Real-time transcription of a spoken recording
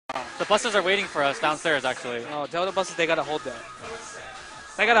buses are waiting for us downstairs, actually. Oh, tell the buses they gotta hold that.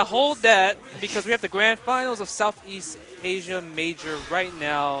 They gotta hold that because we have the grand finals of Southeast Asia Major right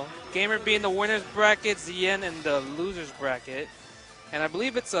now. Gamerbee in the winners bracket, Xian in the losers bracket. And I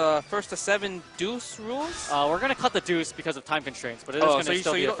believe it's first to 7 deuce rules. We're going to cut the deuce because of time constraints, but it is going to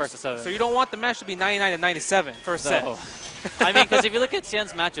still be a first to 7. So you don't want the match to be 99 to 97 first set. I mean, because if you look at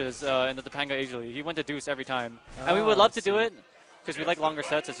Xian's matches in the Topanga Asia League, he went to deuce every time. And we would love to do it because we like longer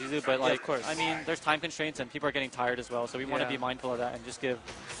sets as usually, but like, of course. I mean, there's time constraints and people are getting tired as well, so we want to be mindful of that and just give.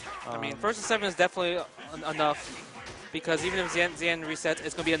 I mean, first to 7 is definitely enough because even if Xian resets,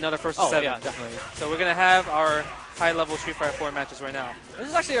 it's going to be another first to 7. Yeah, definitely. So we're going to have our high-level Street Fighter 4 matches right now. This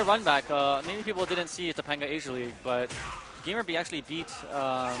is actually a run back. Many people didn't see Topanga Asia League, but Gamerbee actually beat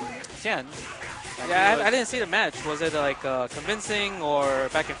Xian. Yeah, I didn't see the match. Was it like convincing or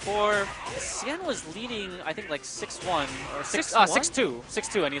back and forth? Xian was leading, I think, like 6-1 or 6-2.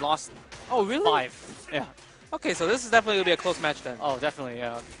 6-2, and he lost. Oh, really? 5. Yeah. Okay, so this is definitely going to be a close match then. Oh, definitely,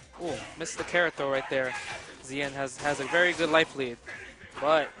 yeah. Ooh, missed the carrot throw right there. Xian has a very good life lead.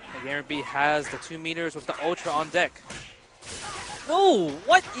 But Gamerbee has the 2 meters with the Ultra on deck. No!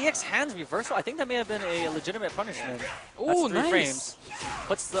 What? EX hands reversal? I think that may have been a legitimate punishment. Ooh, That's 3 nice. frames.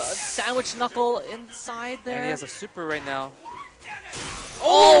 Puts the sandwich knuckle inside there. And he has a super right now.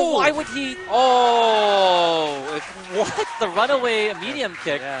 Oh! Why would he? Oh! What? The runaway medium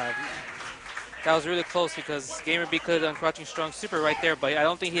kick. Yeah. That was really close because Gamerbee could have done crouching strong super right there, but I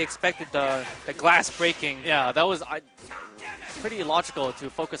don't think he expected the glass breaking. Yeah, that was pretty illogical to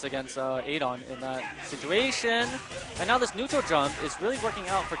focus against Adon in that situation. And now this neutral jump is really working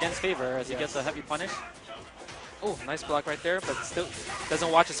out for Gen's favor as he gets a heavy punish. Oh, nice block right there, but still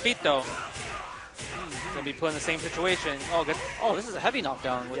doesn't watch his feet though. Gonna be put in the same situation. Oh, good. Oh, this is a heavy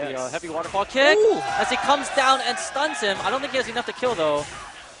knockdown with the heavy waterfall kick. Ooh. As he comes down and stuns him. I don't think he has enough to kill though.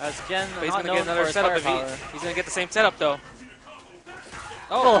 As Gen, but he's gonna get another setup if he's gonna get the same setup though.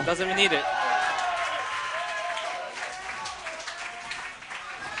 Oh, doesn't even need it.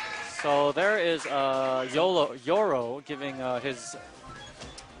 So there is Yoro giving his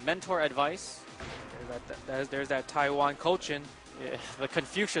mentor advice. There's that Taiwan coaching. Yeah, the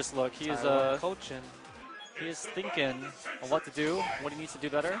Confucius look. He coaching. He is thinking of what to do, what he needs to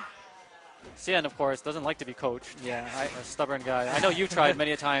do better. Xian, of course, doesn't like to be coached. Yeah, a stubborn guy. I know you've tried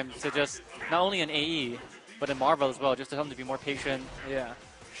many a time to just, not only in AE, but in Marvel as well, just to tell him to be more patient. Yeah.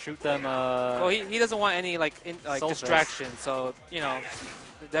 Shoot them. Well, he doesn't want any distraction, so, you know,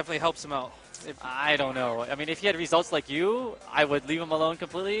 it definitely helps him out. I don't know. I mean, if he had results like you, I would leave him alone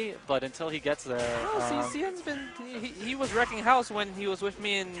completely, but until he gets there... No, Xian's been... He was wrecking house when he was with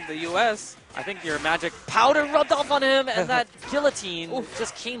me in the U.S. I think your magic powder rubbed off on him, and that guillotine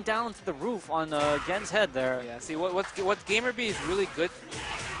just came down to the roof on Gen's head there. Yeah, see, what Gamerbee is really good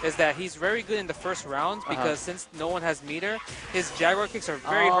is that he's very good in the first rounds because since no one has meter, his Jaguar kicks are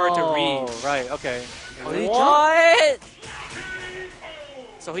very hard to read. Oh, right, okay. What?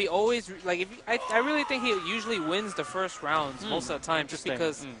 So he always, like, I really think he usually wins the first rounds most of the time just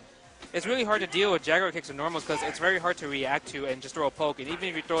because it's really hard to deal with Jaguar kicks and normals because it's very hard to react to and just throw a poke. And even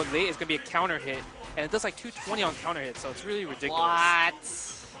if you throw it late, it's going to be a counter hit. And it does like 220 on counter hit, so it's really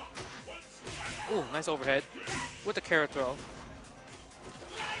ridiculous. What? Ooh, nice overhead with the carrot throw.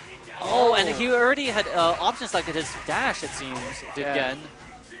 Oh, and he already had option selected his dash, it seems, did Gen.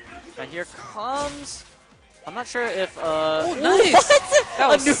 And here comes... I'm not sure if... oh, nice! What? That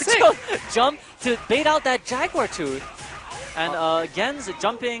was a sick. Jump to bait out that Jaguar tooth. And Gen's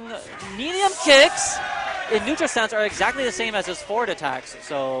jumping medium kicks in neutral stance are exactly the same as his forward attacks.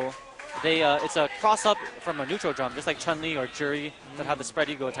 So they it's a cross-up from a neutral jump, just like Chun-Li or Juri that have the spread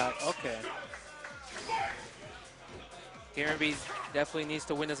ego attacks. Okay. Gamerbee definitely needs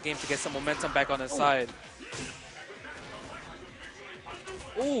to win this game to get some momentum back on his side.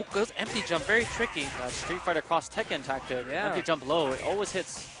 Ooh, goes empty jump, very tricky. Street Fighter Cross Tekken tactic. Yeah. Empty jump low, it always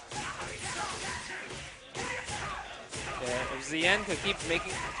hits. Yeah, if Xian could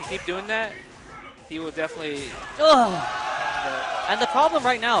keep doing that, he will definitely. And the problem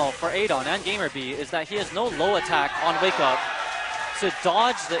right now for Adon and Gamerbee is that he has no low attack on wake up to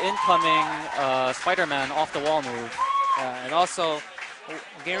dodge the incoming Spider-Man off the wall move. And also,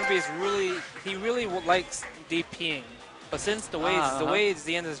 Gamerbee is really likes DPing. But since the way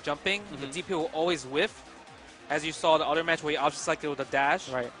Xian is jumping, the DP will always whiff. As you saw the other match where he option selected with a dash.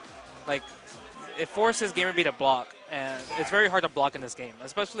 Right. Like, it forces Gamerbee to block. And it's very hard to block in this game,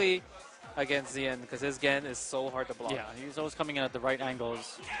 especially against Xian, because his Gen is so hard to block. Yeah, he's always coming in at the right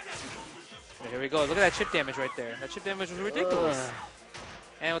angles. Here we go. Look at that chip damage right there. That chip damage was ridiculous.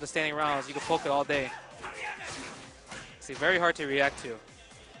 And with the standing rounds, you can poke it all day. See, very hard to react to.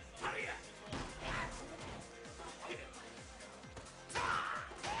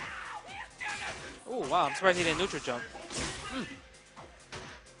 Oh, wow. I'm surprised he didn't neutral jump.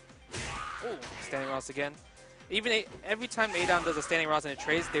 Oh, standing roundhouse again. Even every time A-down does a standing roundhouse and it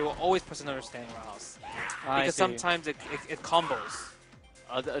trades, they will always press another standing roundhouse. Because sometimes it combos.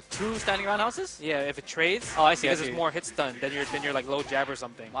 2 standing roundhouses? Yeah, if it trades, oh, I see, because there's more hit stun, then you're like low jab or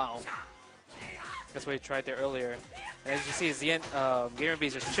something. Wow. That's what he tried there earlier. And as you see, Xian, Gamerbee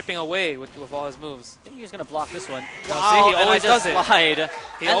is just chipping away with all his moves. I think he's going to block this one. Wow, see, he always does it. Lied.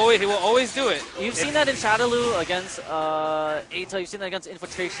 He will always do it. You've seen that in Shadowloo against Eita. You've seen that against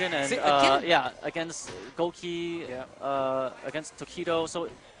Infiltration and against Goki, against Tokido. So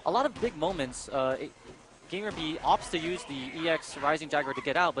a lot of big moments. Gamerbee opts to use the EX Rising Jaguar to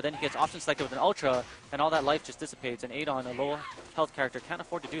get out, but then he gets option selected with an Ultra, and all that life just dissipates. And Adon, a low health character, can't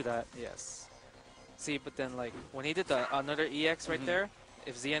afford to do that. Yes. See, but then like when he did the another EX right there,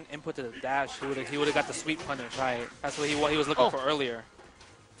 if Xian inputted a dash, he would have got the sweep punish. Right. That's what he was looking for earlier.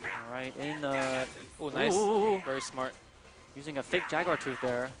 All right. Oh, nice. Ooh. Very smart. Using a fake Jaguar tooth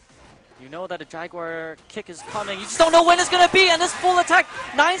there. You know that a Jaguar kick is coming. You just don't know when it's going to be. And this full attack,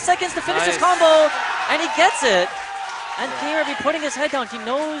 9 seconds to finish this combo. And he gets it. And Gamerbee putting his head down. He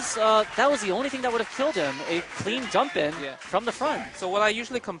knows that was the only thing that would have killed him. A clean jump in from the front. So what I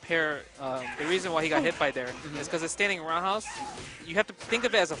usually compare, the reason why he got hit by there is because it's standing roundhouse. You have to think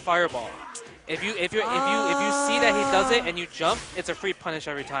of it as a fireball. If you see that he does it and you jump, it's a free punish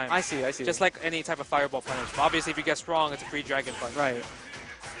every time. I see. Just like any type of fireball punish. But obviously, if you get strong, it's a free dragon punch. Right.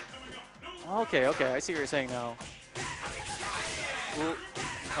 Okay. I see what you're saying now. Ooh.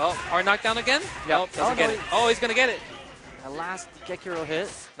 Oh, hard knockdown again? Yep. Nope, doesn't get it. Oh, he's gonna get it. That last Gekiro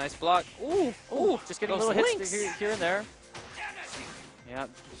hit. Nice block. Ooh. Just getting little hits here and there. Yeah,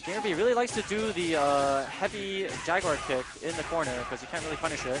 Gamerbee really likes to do the heavy Jaguar kick in the corner because you can't really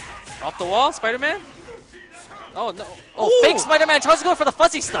punish it. Off the wall, Spider-Man? Oh, no. Oh, fake Spider-Man tries to go for the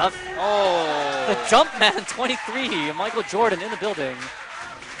fuzzy stuff. Oh. The Jumpman 23, Michael Jordan in the building.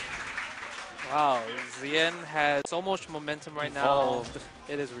 Wow, Xian has so much momentum right now.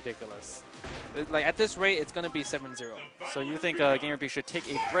 It is ridiculous. Like at this rate, it's going to be 7-0. So you think Gamerbee should take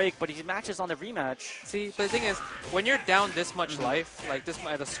a break, but he matches on the rematch. See, but the thing is, when you're down this much life, like this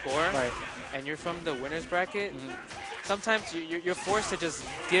at a score, and you're from the winner's bracket, sometimes you're forced to just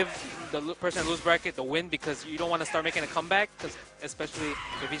give the person in the lose bracket the win because you don't want to start making a comeback, especially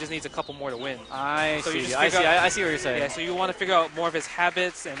if he just needs a couple more to win. I see what you're saying. Yeah, so you want to figure out more of his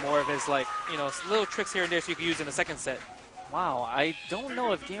habits and more of his little tricks here and there so you can use in the second set. Wow, I don't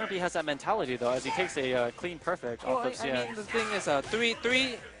know if Gamerbee has that mentality though, as he takes a clean perfect off of Xian. I mean, the thing is,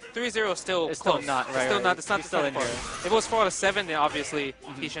 3-0 still it's close. Still not right. It's not the in here. If it was 4-7, then obviously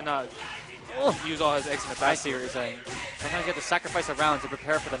he should not use all his eggs in the basket. I see what you're saying. Sometimes you have to sacrifice a round to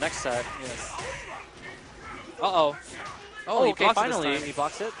prepare for the next set. Yes. Oh, he okay, blocks finally he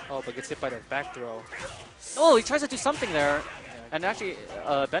blocks it. Oh, but gets hit by the back throw. Oh, he tries to do something there, and actually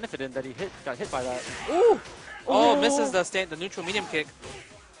benefited that he got hit by that. Ooh. Oh, misses the neutral medium kick.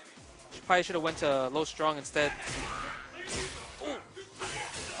 Probably should have went to low strong instead.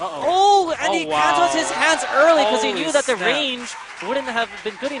 Oh, and he cancels his hands early because he knew that the range wouldn't have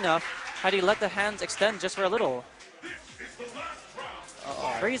been good enough had he let the hands extend just for a little.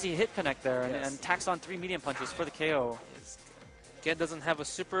 Crazy hit connect there, and tacks on 3 medium punches for the KO. Gen doesn't have a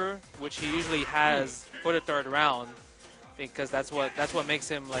super, which he usually has for the third round, because that's what makes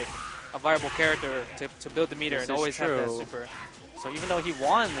him like a viable character to build the meter and always have that super. So even though he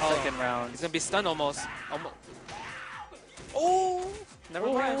won the second round, he's gonna be stunned almost. Oh, never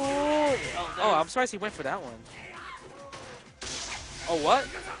mind. Oh, I'm surprised he went for that one. Oh, what?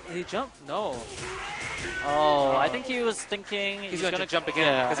 Did he jump? No. Oh, I think he was thinking he's gonna jump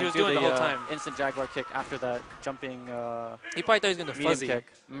again because he was doing the whole time. Instant Jaguar kick after that jumping. He probably thought he was gonna fuzzy kick.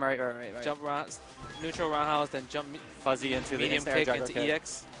 Right. Jump neutral roundhouse, then jump fuzzy into medium the kick into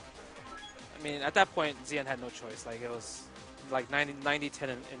EX. I mean, at that point, Xian had no choice. Like, it was like 90-10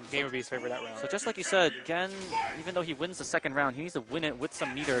 in Gamerbee's favor that round. So just like you said, Gen, even though he wins the second round, he needs to win it with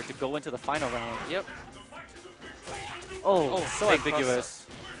some meter to go into the final round. Yep. Oh, so ambiguous.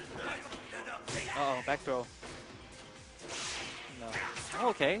 Uh-oh, back throw. No. Oh,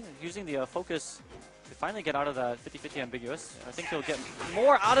 okay, using the focus to finally get out of that 50-50 ambiguous. I think he'll get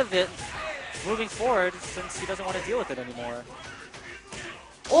more out of it moving forward since he doesn't want to deal with it anymore.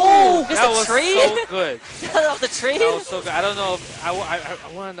 Oh, that was trade? So good. Off the trade? That was so good. I don't know if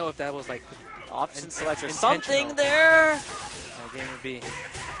I want to know if that was like option select or something there. Gamerbee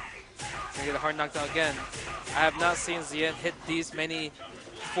gonna get a hard knockdown again. I have not seen Xian hit these many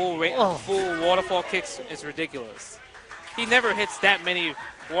full waterfall kicks. It's ridiculous. he never hits that many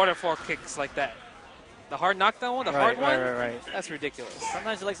waterfall kicks like that. The hard knockdown one, the hard one? Right. That's ridiculous.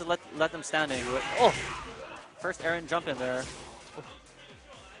 Sometimes he likes to let them standing. Oh! First Aaron jump in there.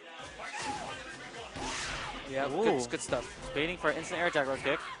 Yeah, good stuff. Waiting for an instant air Jaguar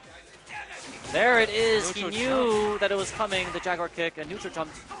kick. There it is. Neutral he knew that it was coming, the Jaguar kick, and neutral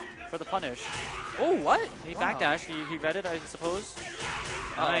jumped for the punish. Oh, what? He backdashed. He read it, I suppose.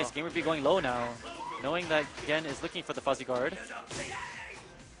 Nice. Gamerbee going low now, knowing that Gen is looking for the fuzzy guard.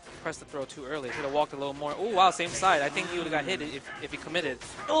 Pressed the throw too early. Should have walked a little more. Oh, wow, same side. I think he would have got hit if he committed.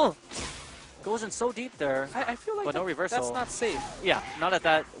 Oh! Goes in so deep there. I feel like no reversal. That's not safe. Yeah, not at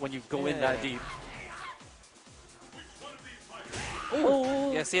that when you go in that deep.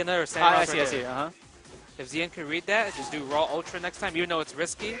 Oh, yeah, see another sandbox I see. If Xian can read that, just do raw ultra next time, even though it's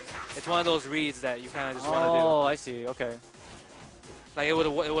risky. It's one of those reads that you kind of just want to do. Oh, I see. Okay. Like it would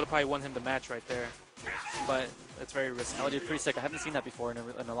have probably won him the match right there, but it's very risky. That would be pretty sick. I haven't seen that before in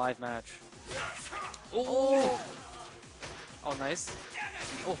a live match. Oh, nice.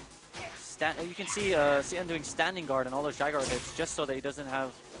 Oh, you can see Xian doing standing guard on all those Jaguar hits just so that he doesn't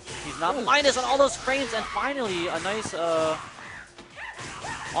have. He's not minus on all those frames, and finally a nice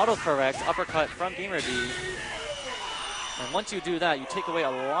autocorrect uppercut from Gamerbee. And once you do that, you take away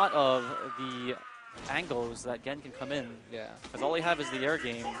a lot of the angles that Gen can come in. Yeah. Because all they have is the air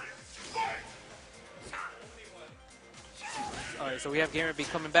game. All right, so we have Gamerbee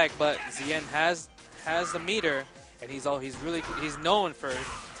coming back, but Xian has the meter, and he's known for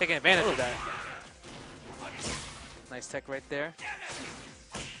taking advantage of that. Nice tech right there.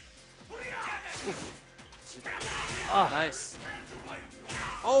 Nice.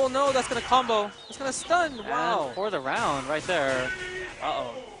 Oh no, that's gonna combo. It's gonna stun. Wow. And for the round right there.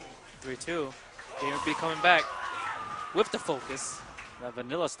 Uh-oh. 3-2. Gamerbee coming back with the focus. That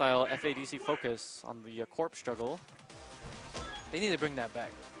vanilla style FADC focus on the corpse juggle. They need to bring that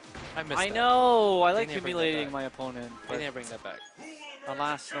back. I know. I like humiliating my opponent. They need to bring that back.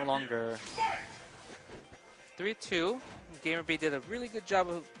 Alas, no longer. 3-2. Gamerbee did a really good job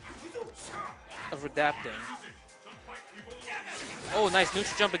of adapting. Oh, nice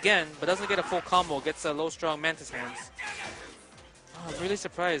neutral jump again, but doesn't get a full combo. Gets a low strong Mantis hands. Oh, I'm really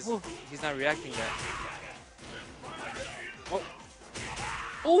surprised he's not reacting yet.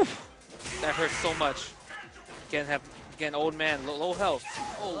 Oh, oof! That hurts so much. Again, old man, low health.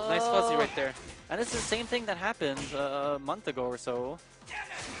 Oh, nice fuzzy right there. And it's the same thing that happened a month ago or so,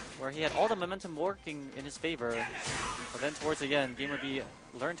 where he had all the momentum working in his favor. But then towards the end, Gamerbee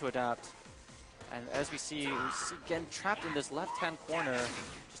learned to adapt. And as we see again trapped in this left-hand corner,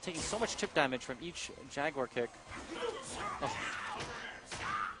 just taking so much chip damage from each Jaguar kick. Oh.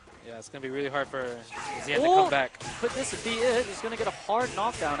 Yeah, it's going to be really hard for Xian to come back. Could this be it? He's going to get a hard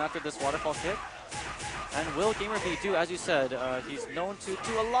knockdown after this waterfall kick. And will Gamerbee do, as you said, he's known to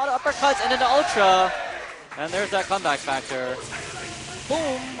do a lot of uppercuts and into Ultra. And there's that comeback factor.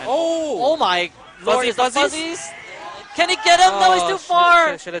 Boom. And oh my Lord, is the fuzzies? Can he get him? No, he's too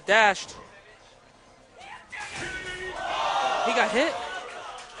far. Should have dashed. He got hit.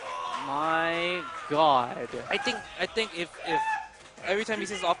 My God. I think if every time he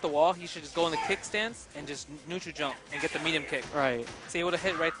sees off the wall, he should just go in the kick stance and just neutral jump and get the medium kick. Right. See, he would have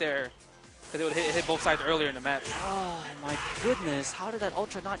hit right there. Because it would have hit both sides earlier in the match. Oh my goodness. How did that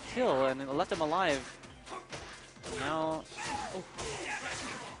Ultra not kill and left him alive? Now.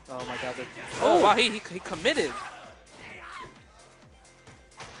 Oh my God. Oh wow, he committed.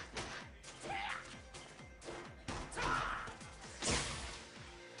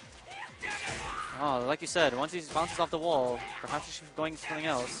 Oh, like you said, once he bounces off the wall, perhaps he should be going something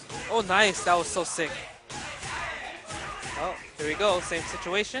else. Oh, nice. That was so sick. Oh, here we go. Same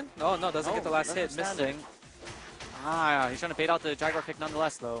situation. Oh, no, doesn't get the last hit. Missing. Ah, he's trying to bait out the Jaguar kick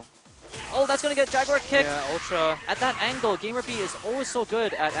nonetheless, though. Oh, that's going to get Jaguar kick. Yeah, Ultra. At that angle, Gamerbee is always so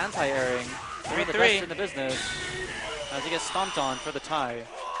good at anti-airing. 3-3. The best in the business. As he gets stomped on for the tie.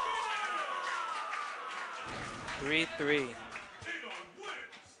 3-3.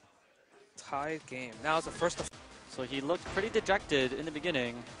 Tied game. Now it's the first of. So he looked pretty dejected in the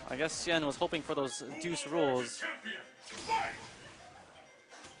beginning. I guess Xian was hoping for those deuce rules.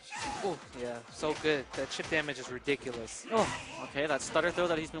 Oh, yeah, so good. That chip damage is ridiculous. Oh, okay, that stutter throw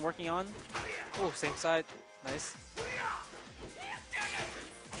that he's been working on. Oh, same side. Nice.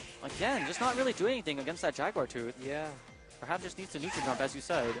 Again, just not really doing anything against that Jaguar tooth. Yeah. Perhaps just needs to neutral jump, as you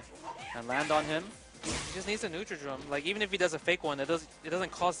said, and land on him. He just needs a neutral jump. Like, even if he does a fake one, it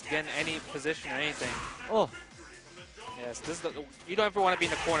doesn't cost again any position or anything. Oh. Yes, you don't ever want to be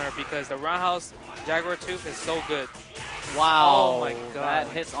in the corner because the roundhouse Jaguar tooth is so good. Wow. Oh my God. That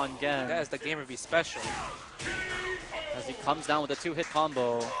hits on Gen. That is the Gamerbee special. As He comes down with a 2-hit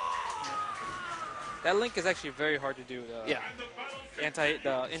combo. That link is actually very hard to do. Yeah.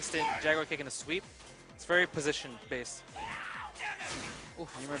 The instant Jaguar kick and the sweep. It's very position based.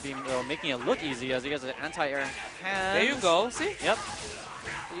 Gamerbee making it look easy as he has an anti-air hand. There you go. See? Yep.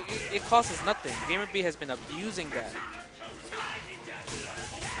 It costs us nothing. Gamerbee has been abusing that.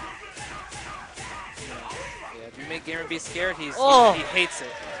 Yeah, if you make Gamerbee scared, he hates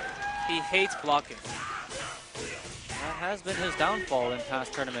it. He hates blocking. That has been his downfall in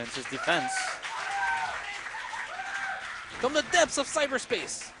past tournaments, his defense. From the depths of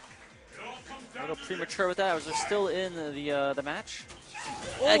cyberspace. A little premature with that, as they're still in the match.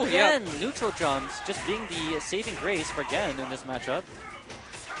 Oh, Again, neutral jumps, just being the saving grace for Gen in this matchup.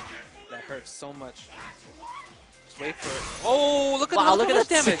 That hurts so much. Just wait for it. Oh, look at that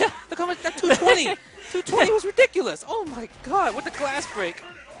damage. Look how much, that 220. 220 was ridiculous. Oh my god, with the glass break.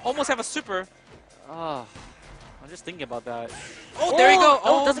 Almost have a super. Oh, I'm just thinking about that. Oh, there you go.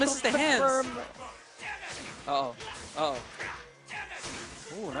 Oh, doesn't misses the hands. Uh-oh. Uh-oh.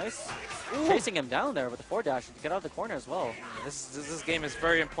 Ooh, nice. Chasing him down there with the 4-dash to get out of the corner as well. This game is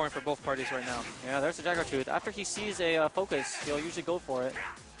very important for both parties right now. Yeah, there's the Jaguar Tooth. After he sees a focus, he'll usually go for it.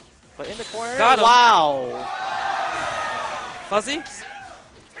 But in the corner, got him. Wow! Fuzzy?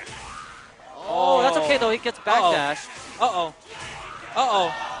 Oh, that's okay though. He gets backdash. Uh-oh.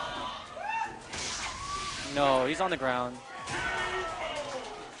 Uh-oh. No, he's on the ground.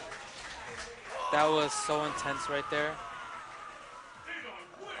 That was so intense right there.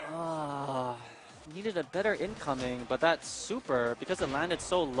 Needed a better incoming, but that super, because it landed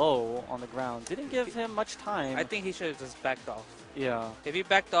so low on the ground, didn't give him much time. I think he should have just backed off. Yeah. If he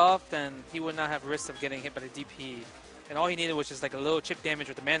backed off, then he would not have risk of getting hit by the DP. And all he needed was just like a little chip damage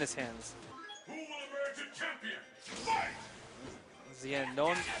with the Manus hands. Xian,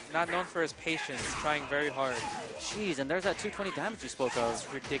 not known for his patience, trying very hard. Jeez, and there's that 220 damage you spoke of. It's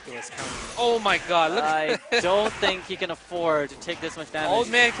ridiculous counting. Oh my god, look. I don't think he can afford to take this much damage. Old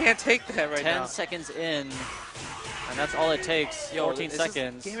man can't take that right now. 10 seconds in, and that's all it takes. 14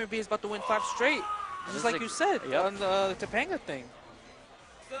 seconds. Gamerbee is about to win 5 straight. Just like you said on the Topanga thing.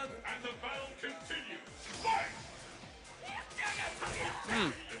 And the battle continues.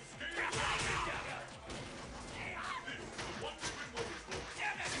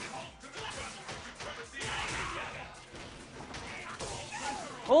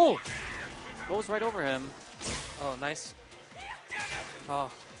 Oh! Goes right over him. Oh, nice.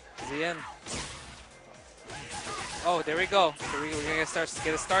 Oh, Xian. Oh, there we go. We're gonna get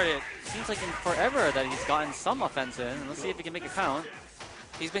it started. Seems like in forever that he's gotten some offense in. Let's see if he can make it count.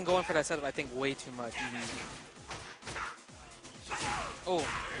 He's been going for that setup, I think, way too much. Oh,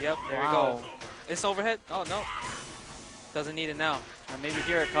 yep, there we go. It's overhead? Oh, no. Doesn't need it now. And maybe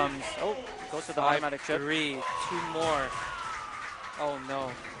here it comes. Oh, goes to the automatic chip. 3, 2 more. Oh, no.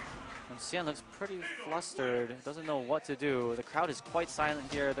 And Xian looks pretty flustered. Doesn't know what to do. The crowd is quite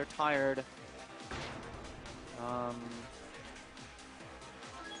silent here. They're tired. And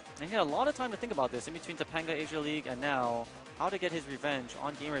he had a lot of time to think about this in between Topanga Asia League and now how to get his revenge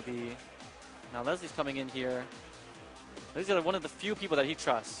on Gamerbee. Now Leslie's coming in here. Leslie's one of the few people that he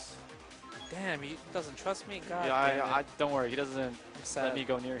trusts. Damn, he doesn't trust me? God yeah, damn I don't worry. He doesn't let me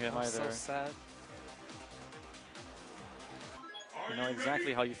go near him I'm either. so sad. I know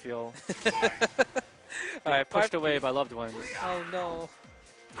exactly how you feel. All right, pushed away by loved ones. Oh, no.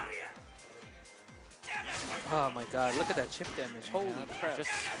 Oh my god, look at that chip damage. Holy crap.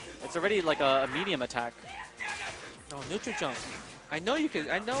 It's already like a medium attack. No, neutral jump. I know you can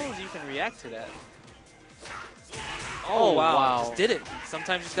react to that. Oh, wow. Just did it.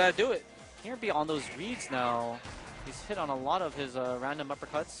 Sometimes you just gotta do it. Gamerbee on those reads now. He's hit on a lot of his random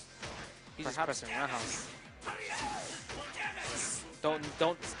uppercuts. He's just pressing roundhouse. Don't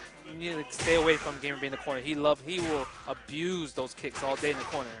you need to stay away from Gamerbee in the corner. He will abuse those kicks all day in the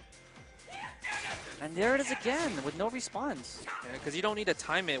corner. And there it is again, with no response. Yeah, because you don't need to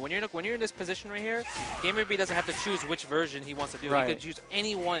time it. When you're in this position right here, Gamerbee doesn't have to choose which version he wants to do. Right. He could choose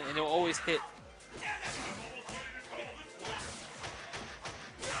any one, and it'll always hit.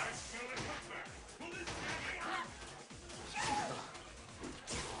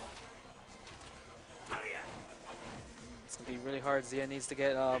 It's gonna be really hard. Xian needs to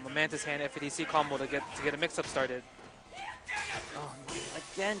get a Mantis Hand FADC combo to get a mix-up started. Oh,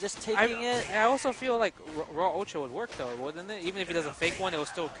 again, just taking it. I also feel like Raw Ultra would work though, wouldn't it? Even if he does a fake one, it will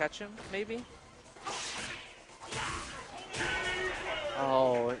still catch him, maybe?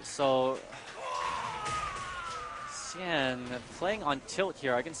 Oh, so Xian playing on tilt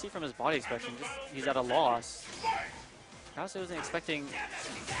here. I can see from his body expression, he's at a loss. I also wasn't expecting.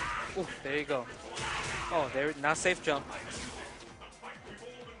 Ooh, there you go. Oh, there, not safe jump.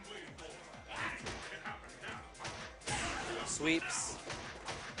 Sweeps.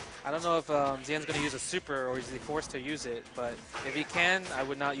 I don't know if Xian's going to use a super or is he forced to use it, but if he can, I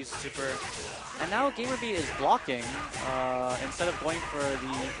would not use a super. And now Gamerbee is blocking instead of going for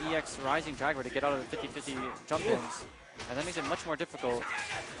the EX Rising Jaguar to get out of the 50-50 jump ins. And that makes it much more difficult.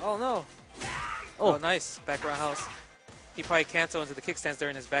 Oh no. Oh, nice. Back roundhouse. He probably canceled into the kickstands there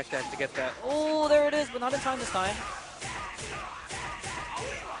in his back dash to get that. Oh, there it is, but not in time this time.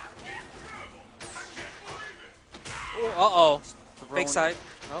 Uh-oh. Big side.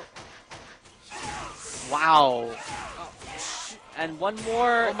 Oh. Wow. And one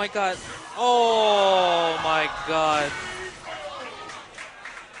more. Oh my god. Oh my god.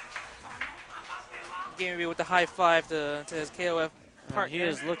 Gamerbee with the high five to his KOF partner. He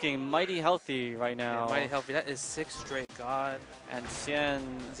is looking mighty healthy right now. Yeah, mighty healthy. That is 6 straight. God. And Xian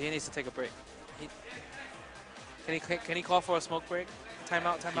needs to take a break. Can he call for a smoke break?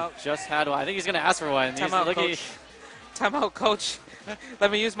 Timeout, timeout. Just had one. I think he's going to ask for one. Timeout, coach. Timeout, coach.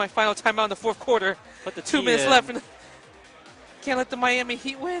 Let me use my final timeout in the 4th quarter. Put the 2 minutes left. Can't let the Miami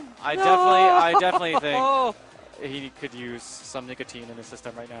Heat win. I definitely think he could use some nicotine in the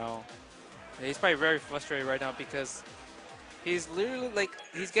system right now. Yeah, he's probably very frustrated right now because he's literally like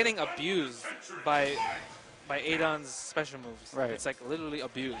he's getting abused by Adon's special moves. Right. It's like literally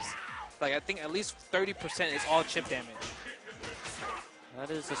abused. Like I think at least 30% is all chip damage. That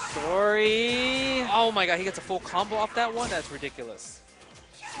is the story. Oh my god, he gets a full combo off that one? That's ridiculous.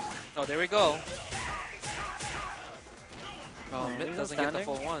 Oh, there we go. Oh, Mitt doesn't get the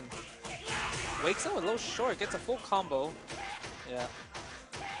full one. Wakes up a little short, gets a full combo. Yeah.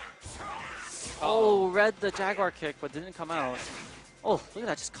 Oh, read the Jaguar kick, but didn't come out. Oh, look at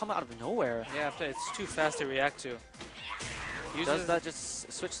that, just come out of nowhere. Yeah, it's too fast to react to. Does that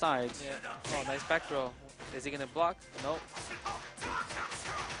just switch sides? Yeah. Oh, nice back throw. Is he going to block? Nope.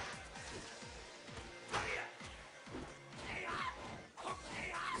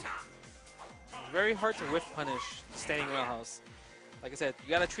 Very hard to whiff punish standing roundhouse. Like I said, you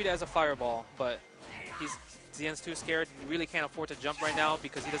gotta treat it as a fireball, but Xian's too scared. He really can't afford to jump right now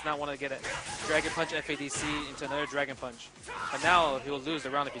because he does not want to get a Dragon Punch FADC into another Dragon Punch. But now he will lose the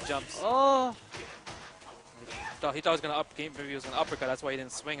round if he jumps. Oh! He thought he was gonna Gamerbee was gonna uppercut. That's why he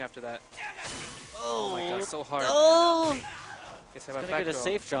didn't swing after that. Oh my god, so hard. Oh! He's gonna get a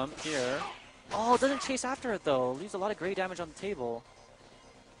safe jump here. Oh, doesn't chase after it though. Leaves a lot of great damage on the table.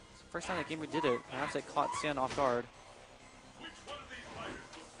 First time that Gamerbee did it. Perhaps it caught Xian off guard.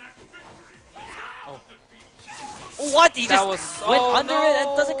 Oh. What? He just went under it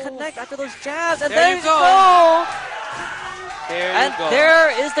and doesn't connect after those jabs. And there you go.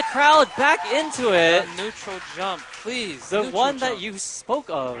 There is the crowd back into it. A neutral jump, please. The one that you spoke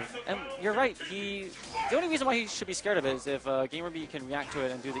of. And you're right. The only reason why he should be scared of it is if Gamerbee can react to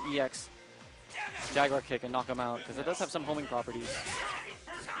it and do the EX Jaguar kick and knock him out. Because it does have some homing properties.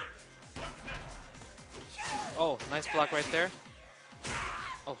 Oh, nice block right there.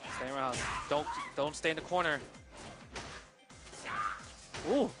 Oh, stay around. Don't stay in the corner.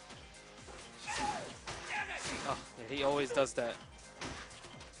 Ooh. Oh, yeah, he always does that.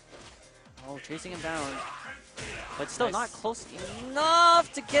 Oh, chasing him down. But still not close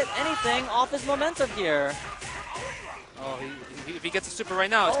enough to get anything off his momentum here. Oh, if he gets a super right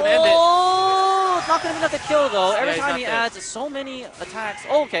now, it's going to end it. Oh, it's not going to be enough to kill, though. Every time he adds so many attacks.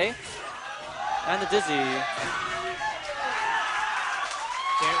 Oh, okay. And the dizzy.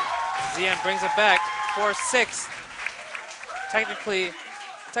 Xian brings it back. 4-6. Technically,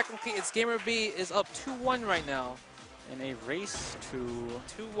 it's Gamerbee is up 2-1 right now. In a race to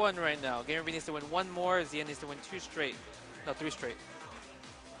 2-1 right now. Gamerbee needs to win 1 more. Xian needs to win 2 straight. No, 3 straight.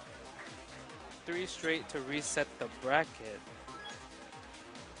 3 straight to reset the bracket.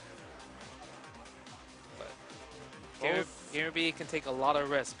 Gamerbee can take a lot of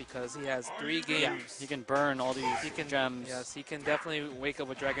risks because he has 3 games. Yeah, he can burn all these gems. Yes, he can definitely wake up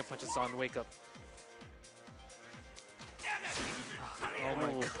with Dragon Punches on wake up. Oh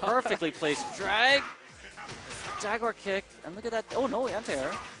my god. Perfectly placed drag. Jaguar kick. And look at that. Oh no,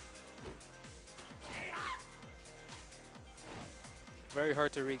 anti-air. Very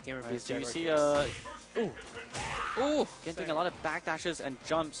hard to read Gamerbee's So you see, getting a lot of backdashes and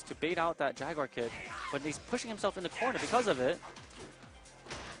jumps to bait out that Jaguar kick, but he's pushing himself in the corner because of it.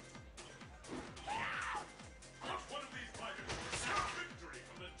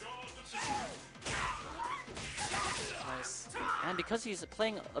 Nice. And because he's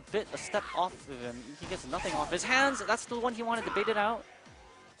playing a step off of him, he gets nothing off his hands. That's the one he wanted to bait it out.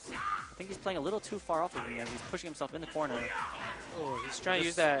 I think he's playing a little too far off of me as he's pushing himself in the corner. Oh, he's trying to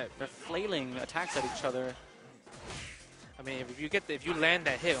use that. They're flailing attacks at each other. I mean, if you land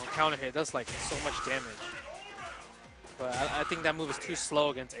that hit on counter hit, it does like so much damage. But I think that move is too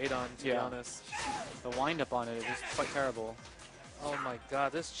slow against Adon, to be honest. The wind up on it is just quite terrible. Oh my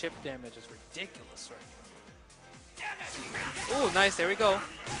god, this chip damage is ridiculous right now. Oh, nice, there we go.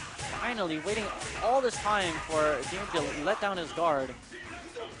 Finally, waiting all this time for Gamerbee to let down his guard.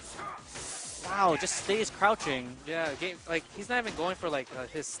 Wow, just stays crouching. Yeah, like he's not even going for like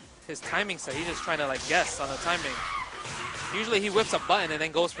his timing set. He's just trying to like guess on the timing. Usually he whips a button and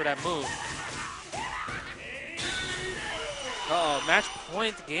then goes for that move. Uh-oh, match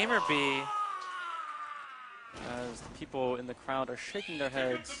point Gamerbee. As the people in the crowd are shaking their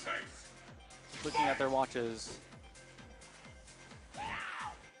heads, looking at their watches.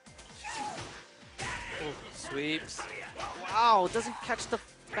 Ooh, sweeps. Wow, doesn't catch the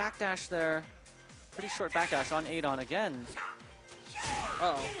backdash there. Pretty short backdash on Adon again.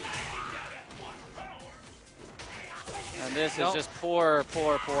 Uh-oh. And this is just poor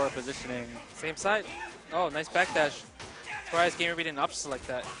positioning. Same side. Oh, nice backdash. Surprised Gamerbee didn't upset like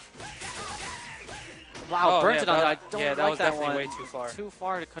that. Wow, oh, burnt yeah, it on that. I don't yeah, that like was that definitely one. way too far. Too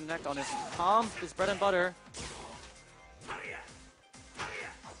far to connect on his palm, his bread and butter.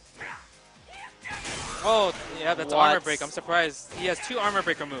 Oh, yeah, that's What? armor break. I'm surprised. He has 2 armor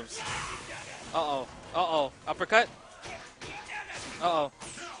breaker moves. Uh-oh. Uh-oh. Uppercut. Uh-oh.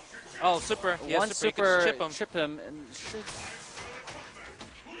 Oh, super. He One has super, you can chip him. And should...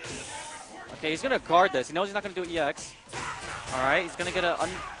 Okay, he's going to guard this. He knows he's not going to do EX. All right, he's going to get an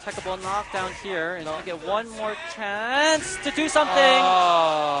untechable knockdown here. And he's going to get one more chance to do something.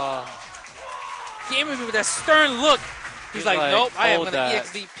 Gamerbee with that stern look. He's like, nope, I am going to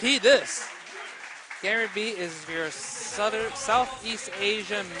EXDP this. Gamerbee is your Southeast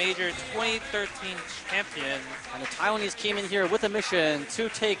Asia Major 2013 champion. And the Taiwanese came in here with a mission to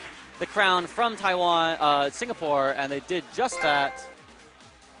take the crown from Taiwan, Singapore, and they did just that.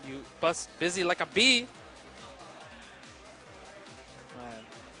 You bust busy like a bee. Man.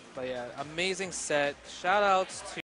 But yeah, amazing set. Shout outs to